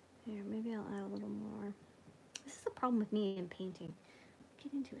 Here, maybe I'll add a little more. This is the problem with me in painting.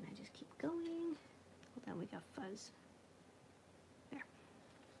 Get into it and I just keep going. Hold on, we got fuzz. There.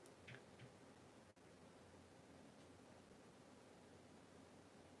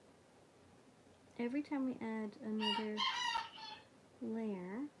 Every time we add another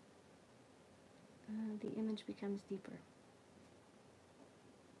layer, the image becomes deeper.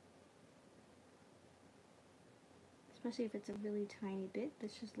 Especially if it's a really tiny bit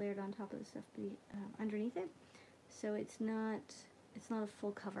that's just layered on top of the stuff underneath it. So it's not a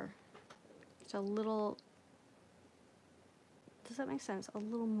full cover. It's a Does that make sense? A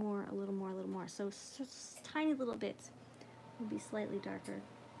little more, a little more, a little more. So just tiny little bits will be slightly darker.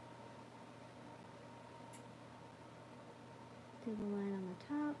 Do the line on the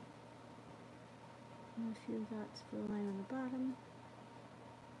top. And a few dots for the line on the bottom.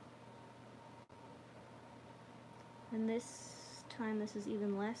 And this time this is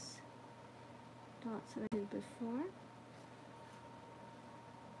even less dots than I did before.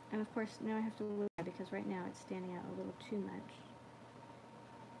 And of course now I have to look at it because right now it's standing out a little too much.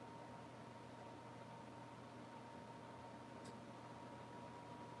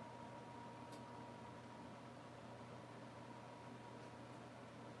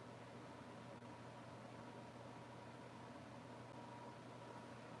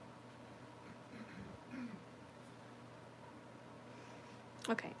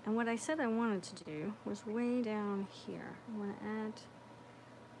 Okay, and what I said I wanted to do was way down here. I want to add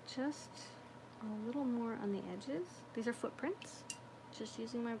just a little more on the edges. These are footprints. Just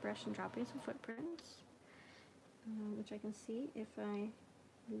using my brush and dropping some footprints, which I can see if I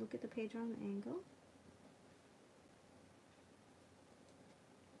look at the page on an angle.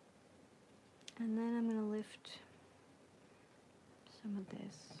 And then I'm going to lift some of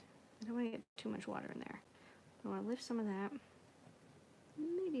this. I don't want to get too much water in there. I want to lift some of that.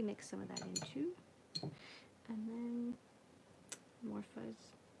 Maybe mix some of that in too. And then more fuzz.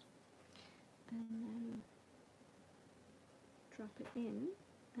 And then drop it in.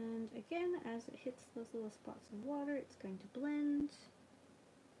 And again, as it hits those little spots of water, it's going to blend.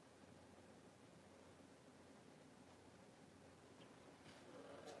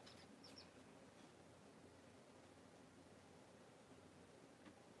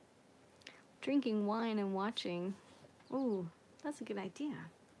 Drinking wine and watching. Ooh, that's a good idea.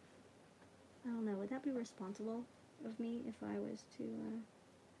 I don't know, would that be responsible of me if I was to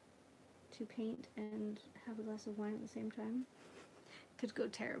paint and have a glass of wine at the same time? Could go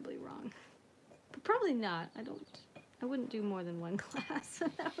terribly wrong. But probably not. I wouldn't do more than one glass.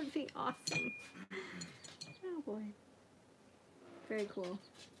 That would be awesome. Oh boy. Very cool.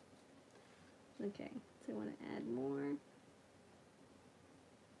 Okay, so I want to add more.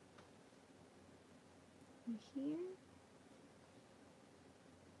 And here.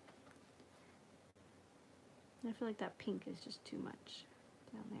 I feel like that pink is just too much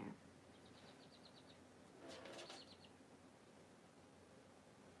down there.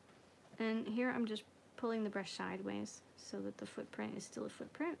 And here I'm just pulling the brush sideways so that the footprint is still a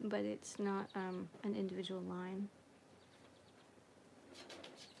footprint, but it's not an individual line.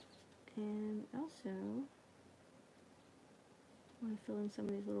 And also, I want to fill in some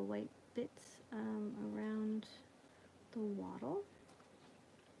of these little white bits around the wattle.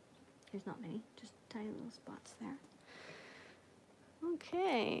 There's not many, just tiny little spots there.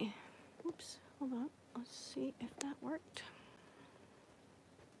 Okay. Oops, hold on. Let's see if that worked.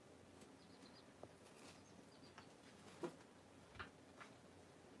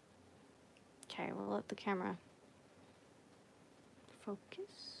 Okay, we'll let the camera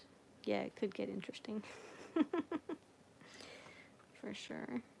focus. Yeah, it could get interesting. For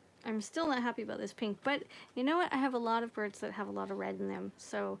sure. I'm still not happy about this pink, but you know what? I have a lot of birds that have a lot of red in them,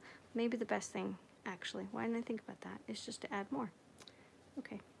 so maybe the best thing, actually, why didn't I think about that, is just to add more.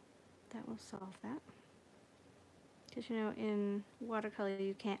 Okay, that will solve that. Because, you know, in watercolor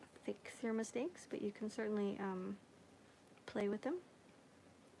you can't fix your mistakes, but you can certainly play with them.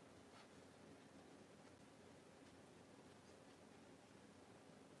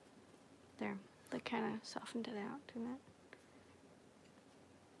 There, that kind of softened it out, didn't it?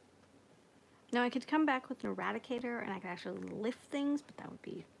 Now I could come back with an eradicator and I could actually lift things, but that would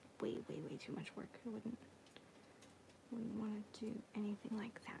be way, way, way too much work. I wouldn't want to do anything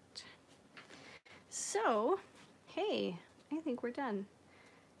like that. So, hey, I think we're done.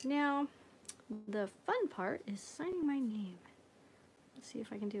 Now, the fun part is signing my name. Let's see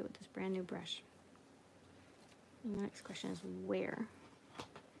if I can do it with this brand new brush. And the next question is where?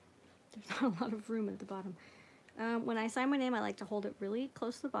 There's not a lot of room at the bottom. When I sign my name, I like to hold it really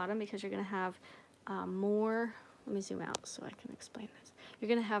close to the bottom because you're going to have more, let me zoom out so I can explain this. You're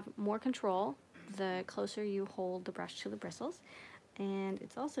going to have more control the closer you hold the brush to the bristles. And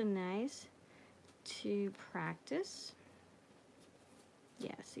it's also nice to practice.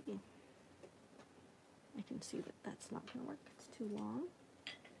 Yeah, see, I can see that that's not going to work. It's too long.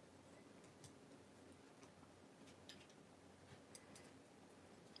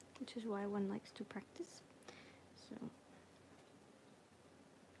 Which is why one likes to practice. So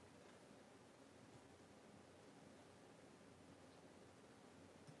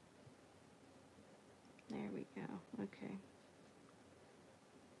there we go. Okay.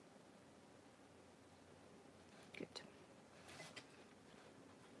 Good.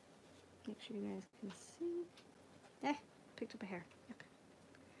 make sure you guys can see. Picked up a hair. Okay.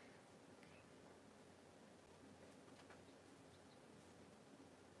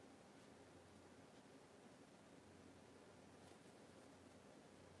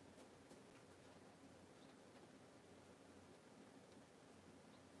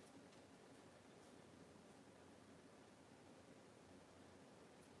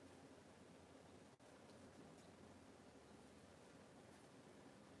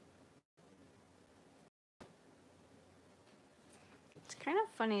 It's kind of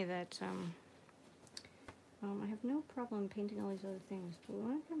funny that I have no problem painting all these other things, but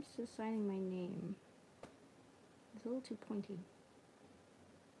when it comes to signing my name, it's a little too pointy.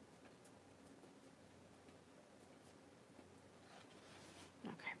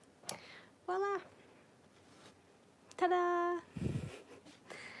 Okay. Voila! Ta-da!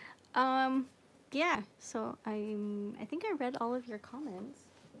 Yeah, so I think I read all of your comments,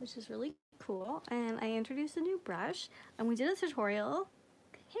 which is really cool, and I introduced a new brush, and we did a tutorial.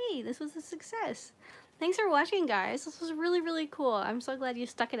 Hey, this was a success. Thanks for watching, guys. This was really, really cool. I'm so glad you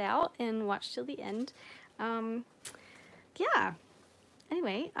stuck it out and watched till the end. Yeah.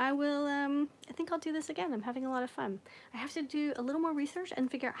 Anyway, I think I'll do this again. I'm having a lot of fun. I have to do a little more research and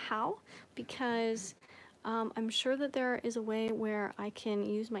figure out how, because I'm sure that there is a way where I can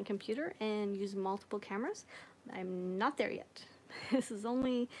use my computer and use multiple cameras. I'm not there yet. This is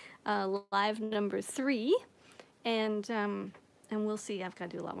only live number 3, and we'll see. I've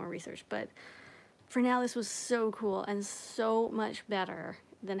got to do a lot more research, but for now, this was so cool and so much better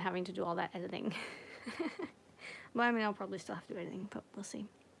than having to do all that editing. Well, I mean, I'll probably still have to do editing, but we'll see.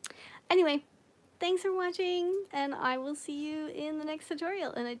 Anyway, thanks for watching, and I will see you in the next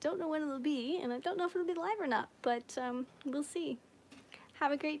tutorial. And I don't know when it'll be, and I don't know if it'll be live or not, but we'll see.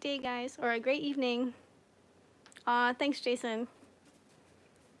 Have a great day, guys, or a great evening. Thanks, Jason.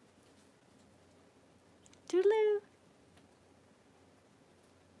 Toodaloo.